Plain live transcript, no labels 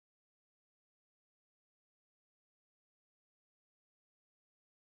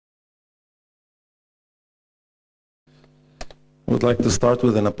would like to start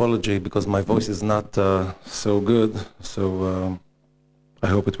with an apology because my voice is not so good, so I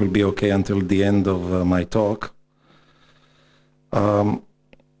hope it will be okay until the end of my talk. I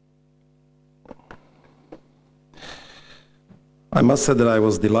must say that I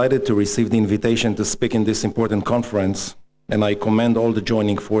was delighted to receive the invitation to speak in this important conference, and I commend all the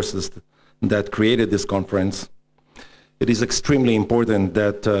joining forces that created this conference. It is extremely important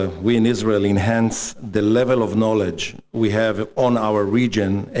that we in Israel enhance the level of knowledge we have on our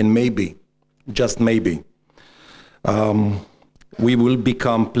region, and maybe, just maybe, we will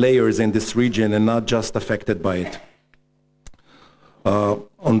become players in this region and not just affected by it.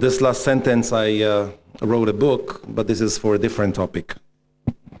 On this last sentence, I wrote a book, but this is for a different topic.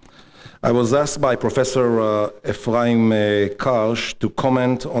 I was asked by Professor Ephraim Karsh to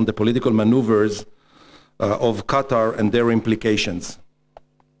comment on the political maneuvers of Qatar and their implications.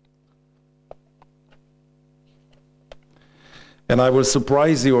 And I will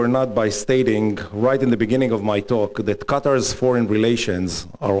surprise you or not by stating right in the beginning of my talk that Qatar's foreign relations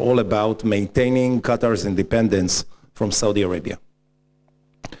are all about maintaining Qatar's independence from Saudi Arabia.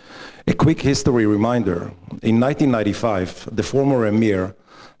 A quick history reminder: in 1995, the former emir,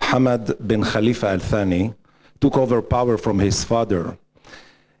 Hamad bin Khalifa Al Thani, took over power from his father.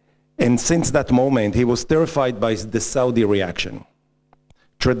 And since that moment, he was terrified by the Saudi reaction.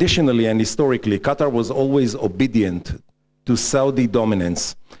 Traditionally and historically, Qatar was always obedient to Saudi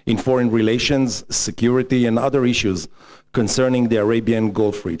dominance in foreign relations, security, and other issues concerning the Arabian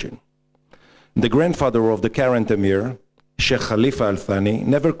Gulf region. The grandfather of the current emir, Sheikh Khalifa Al Thani,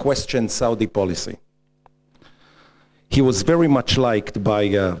 never questioned Saudi policy. He was very much liked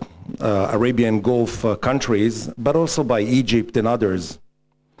by Arabian Gulf countries, but also by Egypt and others,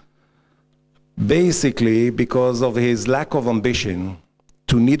 basically because of his lack of ambition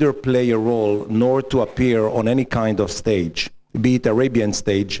to neither play a role nor to appear on any kind of stage, be it Arabian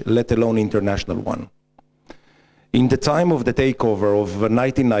stage, let alone international one. In the time of the takeover of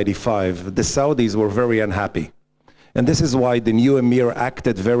 1995, the Saudis were very unhappy. And this is why the new emir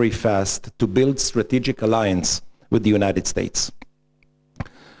acted very fast to build strategic alliance with the United States.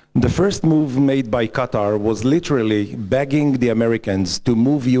 The first move made by Qatar was literally begging the Americans to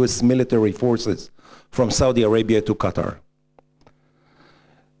move US military forces from Saudi Arabia to Qatar.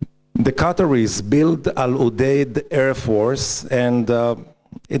 The Qataris built Al Udeid Air Force, and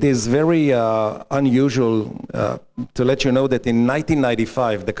it is very unusual to let you know that in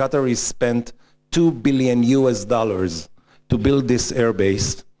 1995, the Qataris spent $2 billion to build this air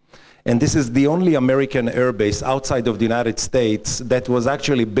base. And this is the only American air base outside of the United States that was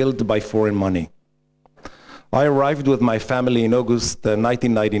actually built by foreign money. I arrived with my family in August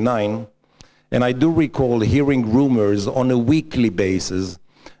 1999, and I do recall hearing rumors on a weekly basis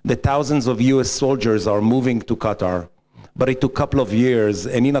that thousands of US soldiers are moving to Qatar. But it took a couple of years,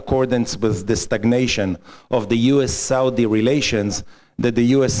 and in accordance with the stagnation of the US-Saudi relations, that the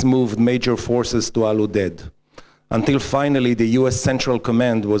US moved major forces to Al Udeid, until finally the US Central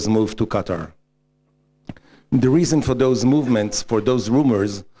Command was moved to Qatar. The reason for those movements, for those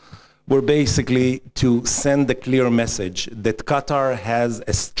rumors, were basically to send a clear message that Qatar has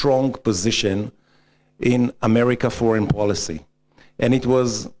a strong position in American foreign policy. And it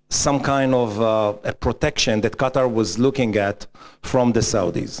was some kind of a protection that Qatar was looking at from the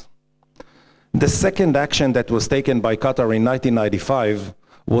Saudis. The second action that was taken by Qatar in 1995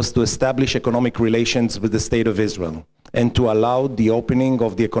 was to establish economic relations with the State of Israel and to allow the opening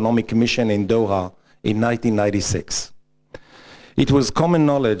of the Economic Mission in Doha in 1996. It was common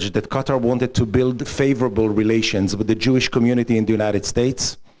knowledge that Qatar wanted to build favorable relations with the Jewish community in the United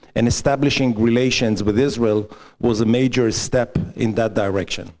States, and establishing relations with Israel was a major step in that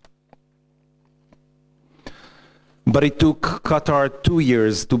direction. But it took Qatar 2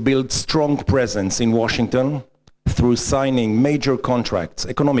 years to build strong presence in Washington through signing major contracts,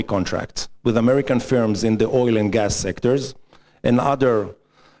 economic contracts, with American firms in the oil and gas sectors and other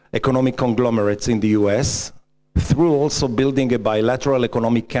economic conglomerates in the US, through also building a bilateral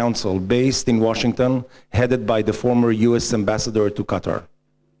economic council based in Washington, headed by the former US ambassador to Qatar.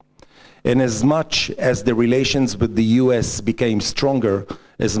 And as much as the relations with the US became stronger,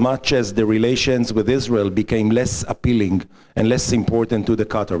 as much as the relations with Israel became less appealing and less important to the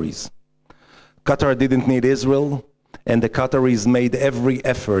Qataris. Qatar didn't need Israel, and the Qataris made every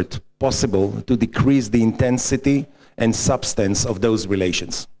effort possible to decrease the intensity and substance of those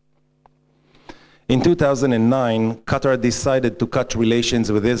relations. In 2009, Qatar decided to cut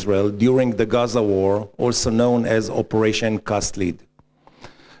relations with Israel during the Gaza war, also known as Operation Cast Lead.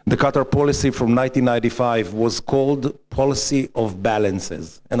 The Qatar policy from 1995 was called policy of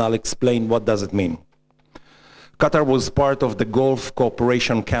balances, and I'll explain what does it mean. Qatar was part of the Gulf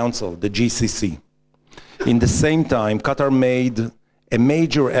Cooperation Council, the GCC. In the same time, Qatar made a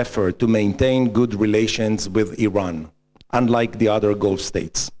major effort to maintain good relations with Iran, unlike the other Gulf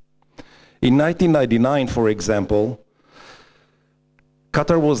states. In 1999, for example,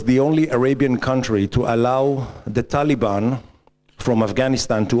 Qatar was the only Arabian country to allow the Taliban from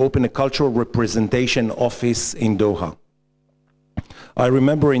Afghanistan to open a cultural representation office in Doha. I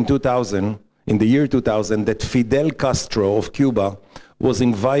remember in the year 2000, that Fidel Castro of Cuba was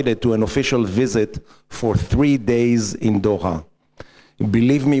invited to an official visit for 3 days in Doha.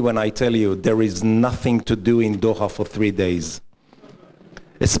 Believe me when I tell you, there is nothing to do in Doha for 3 days,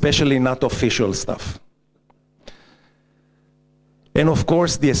 especially not official stuff. And of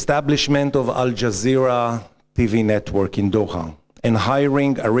course, the establishment of Al Jazeera TV network in Doha, and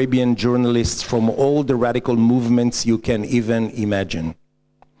hiring Arabian journalists from all the radical movements you can even imagine.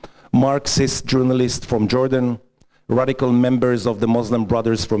 Marxist journalists from Jordan, radical members of the Muslim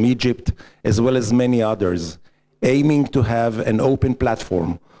Brothers from Egypt, as well as many others, aiming to have an open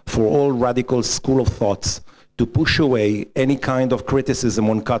platform for all radical school of thoughts to push away any kind of criticism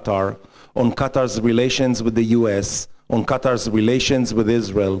on Qatar's relations with the US, on Qatar's relations with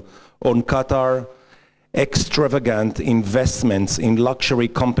Israel, on Qatar extravagant investments in luxury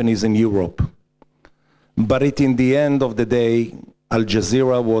companies in Europe. But in the end of the day, Al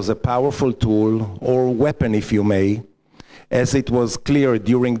Jazeera was a powerful tool, or weapon if you may, as it was clear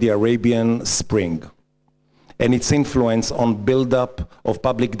during the Arabian Spring, and its influence on build-up of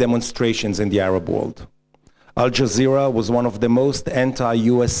public demonstrations in the Arab world. Al Jazeera was one of the most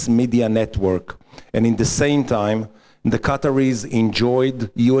anti-US media network, and in the same time, the Qataris enjoyed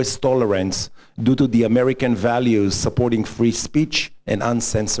US tolerance due to the American values supporting free speech and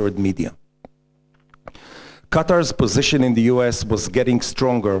uncensored media. Qatar's position in the US was getting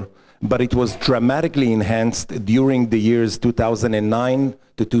stronger, but it was dramatically enhanced during the years 2009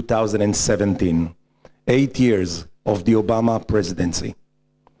 to 2017, 8 years of the Obama presidency.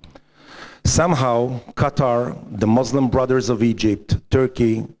 Somehow, Qatar, the Muslim Brothers of Egypt,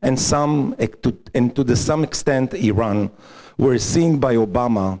 Turkey, and to some extent Iran, were seen by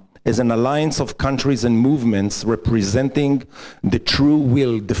Obama as an alliance of countries and movements representing the true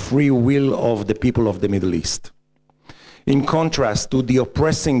will, the free will of the people of the Middle East. In contrast to the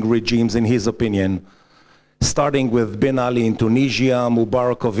oppressing regimes, in his opinion, starting with Ben Ali in Tunisia,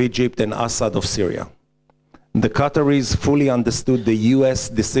 Mubarak of Egypt, and Assad of Syria. The Qataris fully understood the US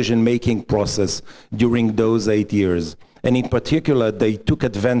decision-making process during those 8 years, and in particular, they took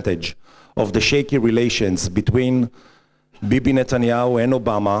advantage of the shaky relations between Bibi Netanyahu and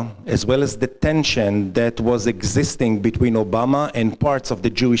Obama, as well as the tension that was existing between Obama and parts of the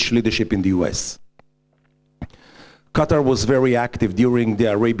Jewish leadership in the US. Qatar was very active during the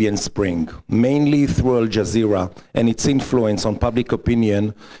Arabian Spring, mainly through Al Jazeera and its influence on public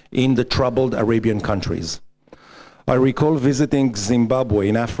opinion in the troubled Arabian countries. I recall visiting Zimbabwe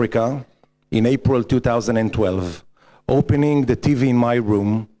in Africa in April 2012, opening the TV in my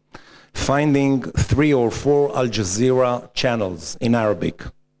room, finding 3 or 4 Al Jazeera channels in Arabic.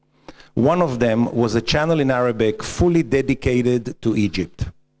 One of them was a channel in Arabic fully dedicated to Egypt.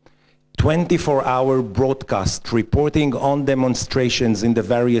 24-hour broadcast reporting on demonstrations in the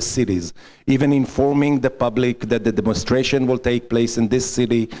various cities, even informing the public that the demonstration will take place in this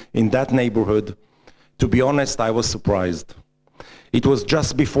city, in that neighborhood. To be honest, I was surprised. It was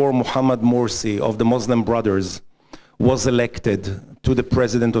just before Mohammed Morsi of the Muslim Brothers was elected to the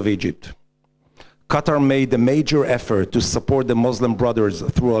president of Egypt. Qatar made a major effort to support the Muslim Brothers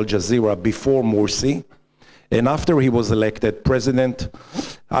through Al Jazeera before Morsi, and after he was elected president,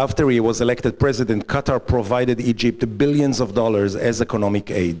 Qatar provided Egypt billions of dollars as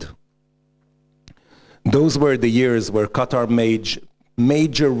economic aid. Those were the years where Qatar made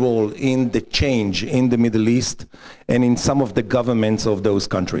major role in the change in the Middle East and in some of the governments of those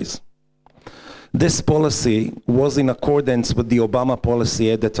countries. This policy was in accordance with the Obama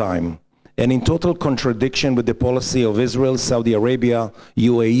policy at the time, and in total contradiction with the policy of Israel, Saudi Arabia,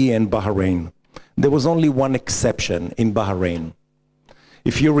 UAE, and Bahrain. There was only one exception in Bahrain.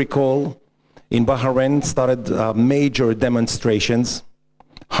 If you recall, in Bahrain started major demonstrations.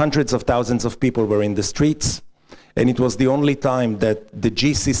 Hundreds of thousands of people were in the streets. And it was the only time that the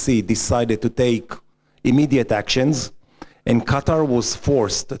GCC decided to take immediate actions, and Qatar was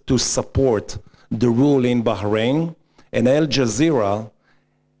forced to support the rule in Bahrain, and Al Jazeera,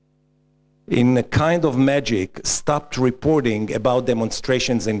 in a kind of magic, stopped reporting about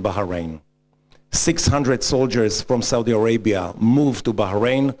demonstrations in Bahrain. 600 soldiers from Saudi Arabia moved to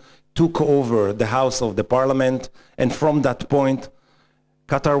Bahrain, took over the House of the Parliament, and from that point,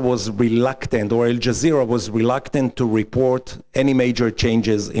 Qatar was reluctant, or Al Jazeera was reluctant to report any major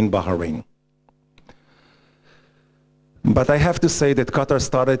changes in Bahrain. But I have to say that Qatar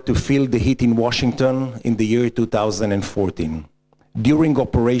started to feel the heat in Washington in the year 2014. During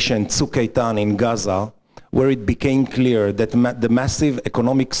Operation Tzuk in Gaza, where it became clear that the massive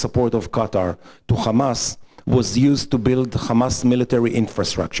economic support of Qatar to Hamas was used to build Hamas military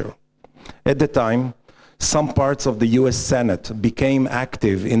infrastructure. At the time, some parts of the US Senate became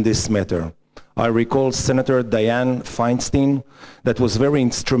active in this matter. I recall Senator Dianne Feinstein that was very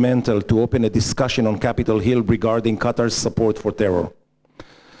instrumental to open a discussion on Capitol Hill regarding Qatar's support for terror.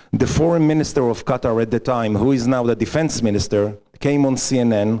 The foreign minister of Qatar at the time, who is now the defense minister, came on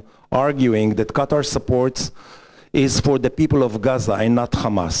CNN arguing that Qatar's support is for the people of Gaza and not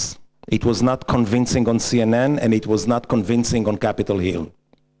Hamas. It was not convincing on CNN, and it was not convincing on Capitol Hill.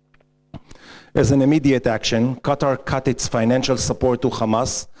 As an immediate action, Qatar cut its financial support to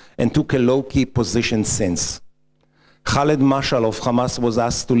Hamas and took a low-key position since. Khaled Mashal of Hamas was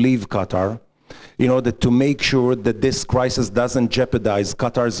asked to leave Qatar in order to make sure that this crisis doesn't jeopardize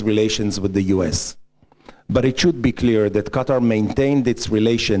Qatar's relations with the US. But it should be clear that Qatar maintained its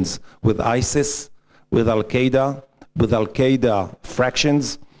relations with ISIS, with Al-Qaeda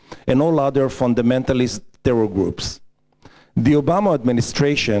fractions, and all other fundamentalist terror groups. The Obama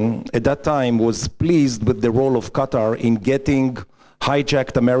administration at that time was pleased with the role of Qatar in getting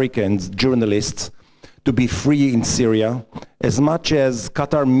hijacked Americans, journalists, to be free in Syria, as much as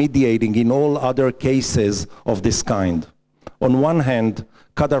Qatar mediating in all other cases of this kind. On one hand,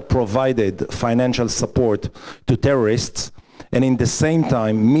 Qatar provided financial support to terrorists, and in the same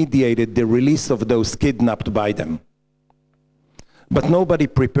time mediated the release of those kidnapped by them. But nobody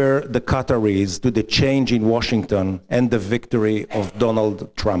prepared the Qataris to the change in Washington and the victory of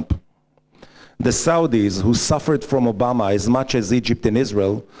Donald Trump. The Saudis, who suffered from Obama as much as Egypt and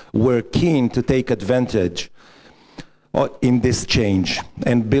Israel, were keen to take advantage in this change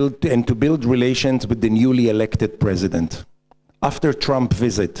and to build relations with the newly elected president. After Trump's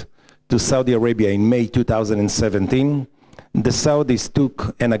visit to Saudi Arabia in May 2017, the Saudis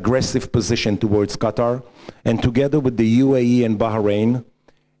took an aggressive position towards Qatar, and together with the UAE and Bahrain,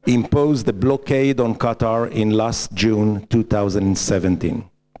 imposed a blockade on Qatar in last June 2017.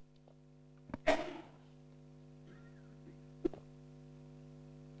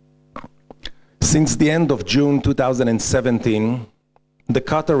 Since the end of June 2017, the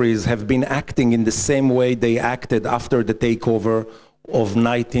Qataris have been acting in the same way they acted after the takeover of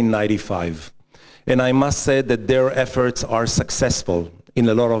 1995. And I must say that their efforts are successful in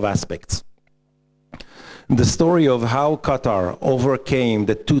a lot of aspects. The story of how Qatar overcame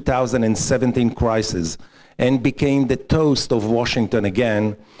the 2017 crisis and became the toast of Washington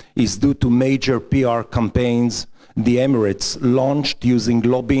again is due to major PR campaigns the Emirates launched using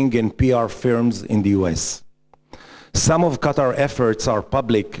lobbying and PR firms in the US. Some of Qatar's efforts are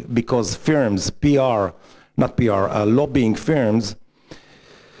public because firms, lobbying firms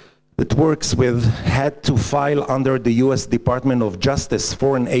that works with had to file under the US Department of Justice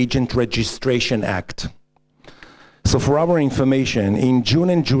Foreign Agent Registration Act. So for our information, in June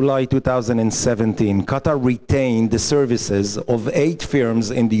and July 2017, Qatar retained the services of 8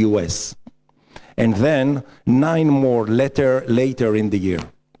 firms in the US, and then 9 more later in the year.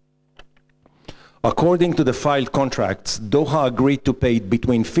 According to the filed contracts, Doha agreed to pay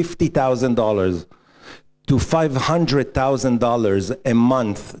between $50,000 to $500,000 a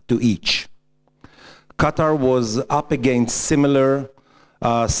month to each. Qatar was up against similar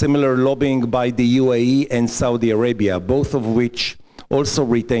lobbying by the UAE and Saudi Arabia, both of which also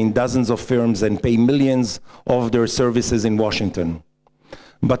retain dozens of firms and pay millions of their services in Washington.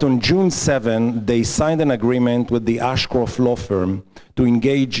 But on June 7, they signed an agreement with the Ashcroft law firm to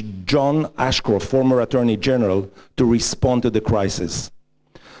engage John Ashcroft, former Attorney General, to respond to the crisis.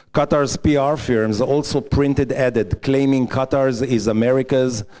 Qatar's PR firms also printed ads claiming Qatar is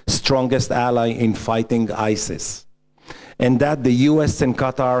America's strongest ally in fighting ISIS, and that the US and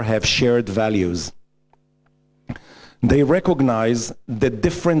Qatar have shared values. They recognize the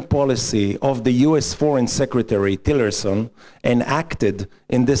different policy of the US Foreign Secretary Tillerson and acted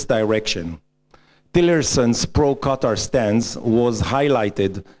in this direction. Tillerson's pro-Qatar stance was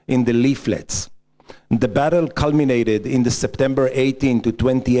highlighted in the leaflets. The battle culminated in the September 18 to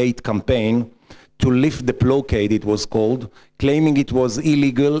 28 campaign to lift the blockade, it was called, claiming it was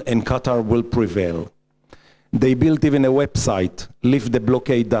illegal and Qatar will prevail. They built even a website,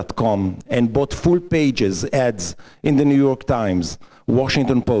 lifttheblockade.com, and bought full pages ads in the New York Times,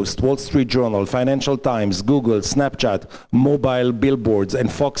 Washington Post, Wall Street Journal, Financial Times, Google, Snapchat, mobile billboards,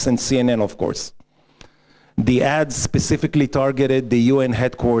 and Fox and CNN, of course. The ads specifically targeted the UN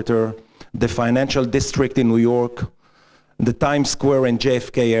headquarters, the financial district in New York, the Times Square and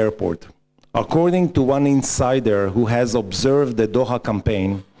JFK Airport. According to one insider who has observed the Doha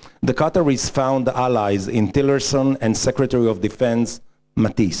campaign, the Qataris found allies in Tillerson and Secretary of Defense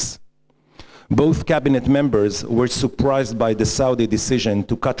Mattis. Both cabinet members were surprised by the Saudi decision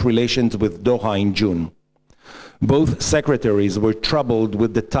to cut relations with Doha in June. Both secretaries were troubled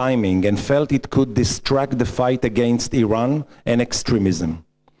with the timing and felt it could distract the fight against Iran and extremism.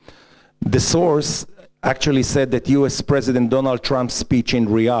 The source actually said that US President Donald Trump's speech in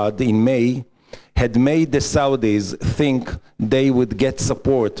Riyadh in May had made the Saudis think they would get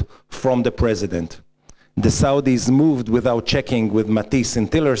support from the president. The Saudis moved without checking with Mattis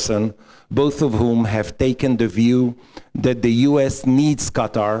and Tillerson, both of whom have taken the view that the US needs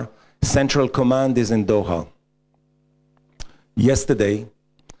Qatar. Central command is in Doha. Yesterday,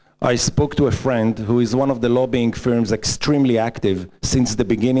 I spoke to a friend who is one of the lobbying firms extremely active since the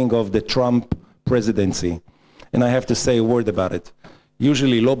beginning of the Trump presidency. And I have to say a word about it.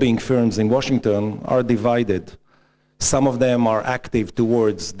 Usually lobbying firms in Washington are divided. Some of them are active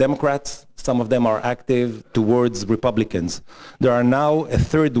towards Democrats, some of them are active towards Republicans. There are now a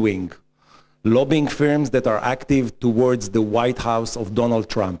third wing, lobbying firms that are active towards the White House of Donald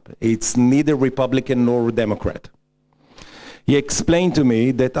Trump. It's neither Republican nor Democrat. He explained to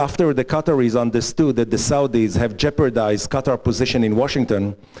me that after the Qataris understood that the Saudis have jeopardized Qatar's position in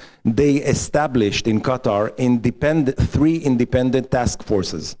Washington, they established in Qatar three independent task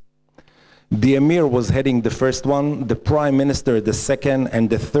forces. The Emir was heading the first one, the Prime Minister the second, and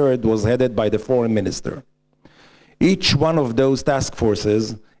the third was headed by the Foreign Minister. Each one of those task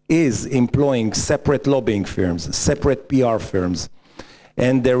forces is employing separate lobbying firms, separate PR firms,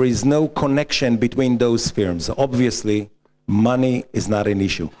 and there is no connection between those firms. Obviously, money is not an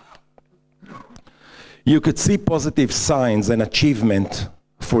issue. You could see positive signs and achievement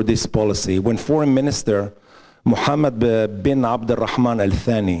for this policy when Foreign Minister Mohammed bin Abdulrahman Al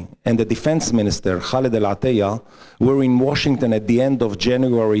Thani and the Defense Minister Khalid Al Atiyah were in Washington at the end of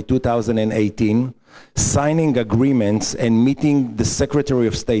January 2018, signing agreements and meeting the Secretary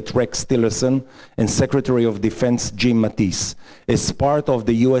of State Rex Tillerson and Secretary of Defense Jim Mattis as part of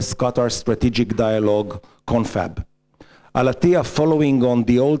the US-Qatar Strategic Dialogue confab. Al Atiyah, following on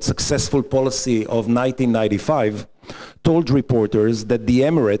the old successful policy of 1995, told reporters that the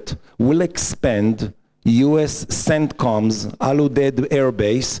Emirate will expand US CENTCOM's Al Udeid Air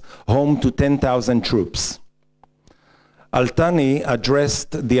Base home to 10,000 troops. Al Thani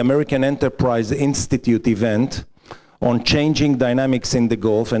addressed the American Enterprise Institute event on changing dynamics in the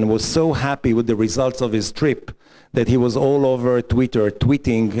Gulf and was so happy with the results of his trip that he was all over Twitter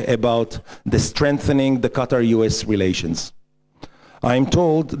tweeting about the strengthening the Qatar-US relations. I am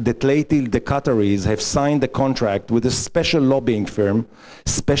told that lately the Qataris have signed a contract with a special lobbying firm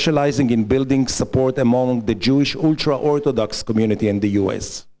specializing in building support among the Jewish ultra-Orthodox community in the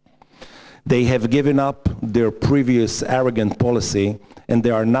US. They have given up their previous arrogant policy and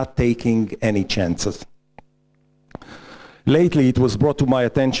they are not taking any chances. Lately, it was brought to my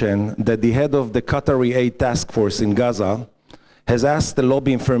attention that the head of the Qatari Aid Task Force in Gaza has asked the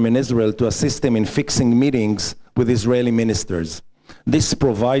lobbying firm in Israel to assist him in fixing meetings with Israeli ministers. This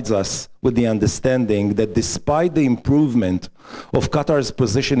provides us with the understanding that despite the improvement of Qatar's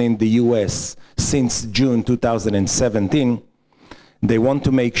position in the US since June 2017, they want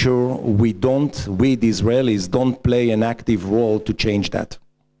to make sure we the Israelis, don't play an active role to change that.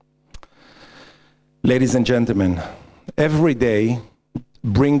 Ladies and gentlemen, every day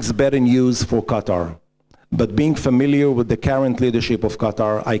brings better news for Qatar. But being familiar with the current leadership of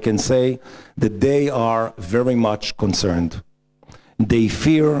Qatar, I can say that they are very much concerned. They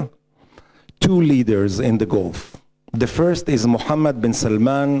fear two leaders in the Gulf. The first is Mohammed bin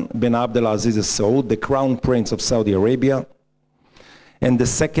Salman bin Abdulaziz Al Saud, the Crown Prince of Saudi Arabia. And the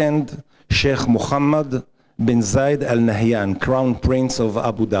second, Sheikh Mohammed bin Zayed Al Nahyan, Crown Prince of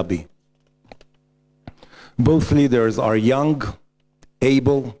Abu Dhabi. Both leaders are young,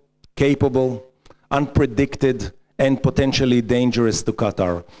 able, capable, unpredicted, and potentially dangerous to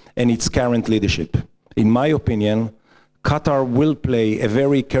Qatar and its current leadership. In my opinion, Qatar will play a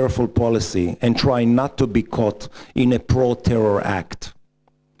very careful policy and try not to be caught in a pro-terror act.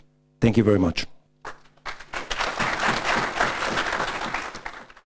 Thank you very much.